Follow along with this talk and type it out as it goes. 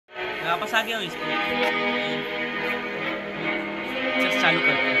वापस आ गया हूँ इसको। जस्ट चालू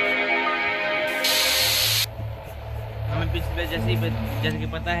करते हैं। हमें पिछले जैसे कि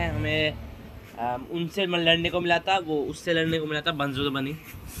पता है हमें उनसे लड़ने को मिला था, वो उससे लड़ने को मिला था बंजो बनी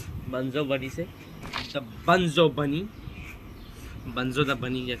से, बंजो द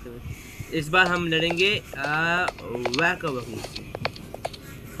बनी जैसे। इस बार हम लड़ेंगे वैको वकी से।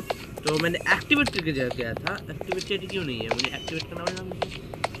 तो मैंने एक्टिवेट करके जा गया था, एक्टिवेटेड क्यों नहीं है, मुझे एक्टिवेट करना पड़ेगा।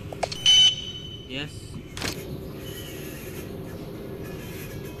 यस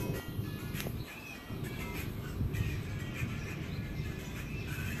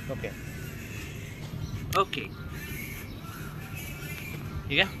ओके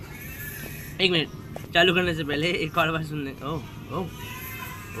ठीक है। एक मिनट, चालू करने से पहले एक और बार सुनने। ओह ओह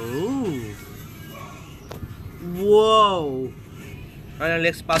ओह वाओ,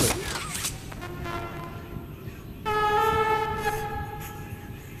 लेट्स पा दो।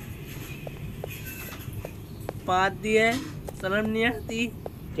 पाद दिए, शर्म नहीं आती।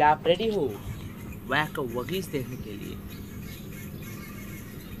 क्या आप रेडी हो वैको वकीस देखने के लिए?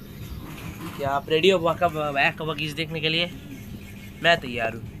 क्या आप रेडी हो वैको वकीस देखने के लिए? मैं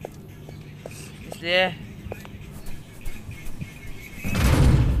तैयार हूँ, इसलिए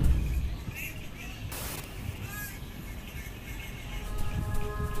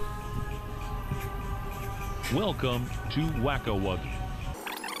Welcome to Wacko Wuggy.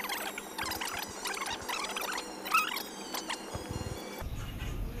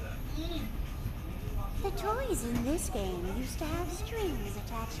 The toys in this game used to have strings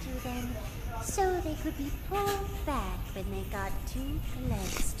attached to them, so they could be pulled back when they got too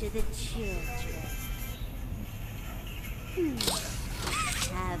close to the children.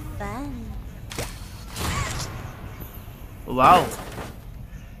 Have fun. Wow,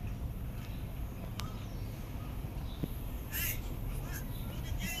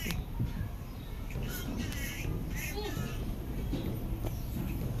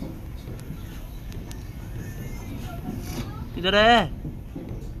 किधर है?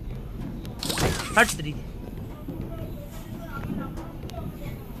 हट तेरी।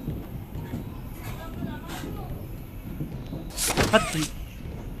 हट तेरी,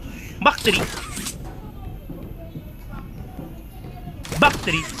 बक तेरी, बक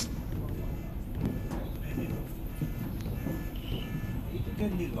तेरी।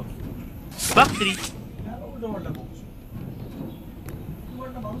 बक तेरी,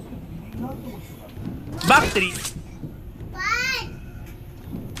 बक तेरी,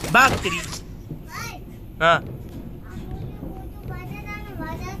 भाग तेरी। हाँ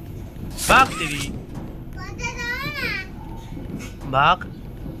भाग तेरी, भाग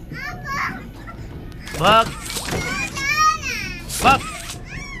भाग भाग भाग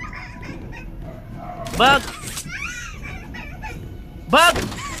भाग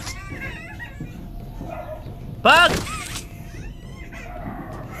भाग भाग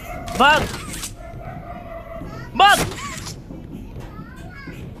भाग भाग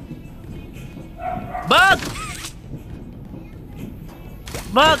भाग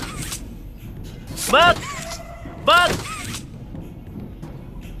भाग भाग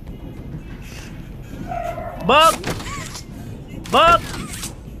भाग भाग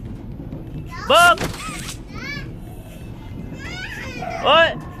भाग, ओए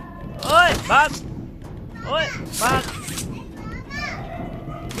ओए भाग, ओए भाग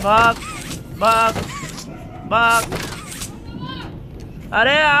भाग भाग भाग,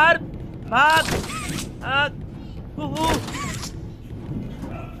 अरे यार भाग भाग।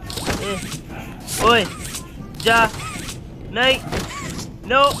 ओए जा, नहीं,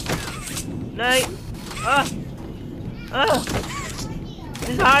 नो नहीं, this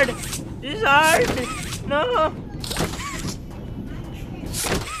is hard, this is hard, no.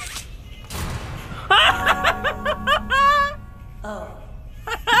 Oh.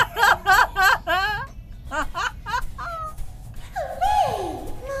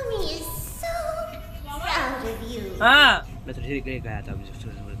 Mommy is so proud of you. हाँ, मैं तो ठीक गया था।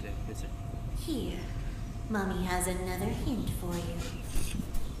 Here, Mommy has another hint for you.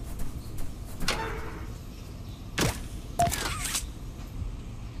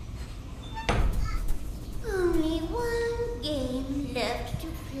 Only one game left to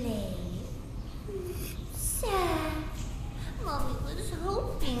play. Sad. Mommy was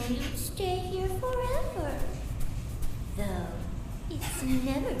hoping you'd stay here forever. Though, it's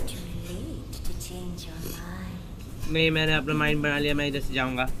never too late to change your mind. नहीं, मैंने अपना mind बना लिया, मैं इधर से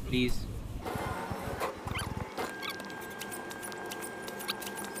जाऊंगा, please.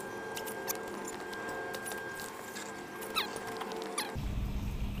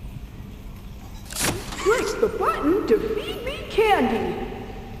 Click the button to feed me candy.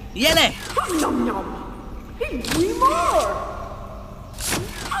 ये ले। Nom nom. Give me more.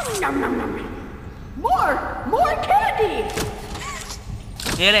 Nom nom nom. More candy.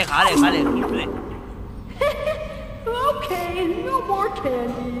 ये ले, खा ले, keep ले। Okay, no more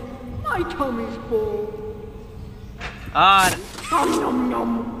candy. My tummy's full. और Nom nom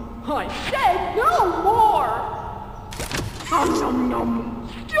nom. I said no more. Nom nom nom.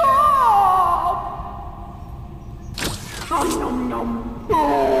 Stop. Nom nom nom.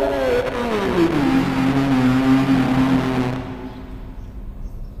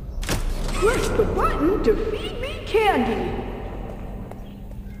 Push the button to feed me candy.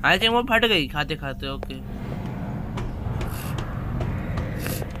 I think वो फट गई खाते खाते। Okay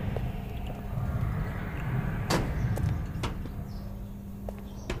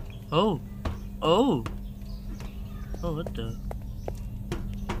Oh, what the?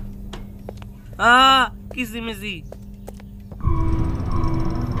 Kissy missy.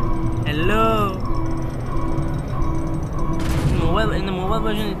 Hello. In the mobile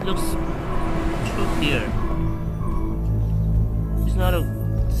version, it looks too clear. It's not a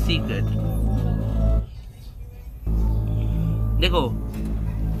secret. देखो,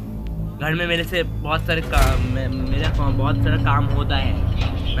 घर में मेरे से बहुत सारे काम, मेरा बहुत सारा काम होता है।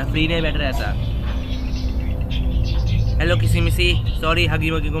 मैं फ्री नहीं बैठ रहता। हेलो किसी मिसी, सॉरी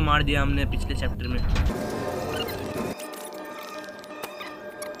हगी वगी को मार दिया हमने पिछले चैप्टर में।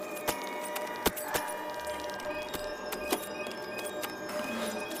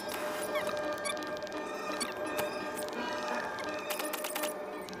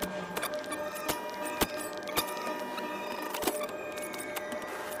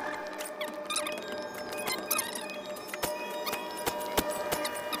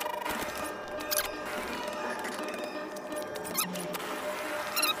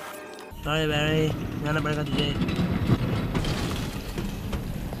 Sorry Barry, जाना पड़ेगा तुझे।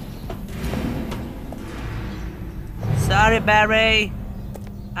 Sorry Barry,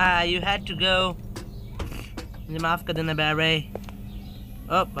 you had to go. मुझे माफ कर देना Barry।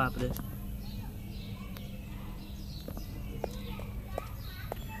 ओ बाप रे।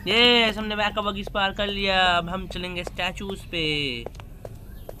 ये हमने वैका वगीस पार कर लिया। अब हम चलेंगे स्टैचूज पे।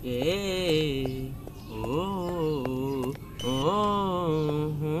 ये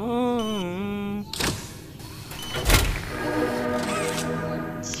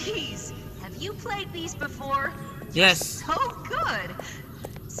Jeez, have you played these before? Yes. So good.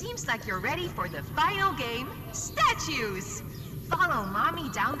 Seems like you're ready for the final game, statues. Follow mommy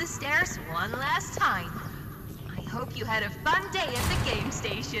down the stairs one last time. I hope you had a fun day at the game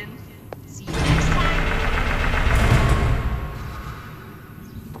station. See you next time.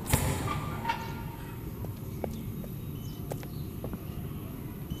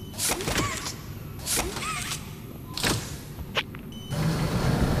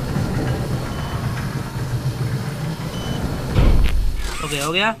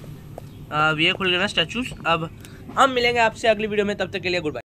 हो गया। अब ये खुल गया ना statues. अब हम मिलेंगे आपसे अगली वीडियो में, तब तक के लिए गुड बाय।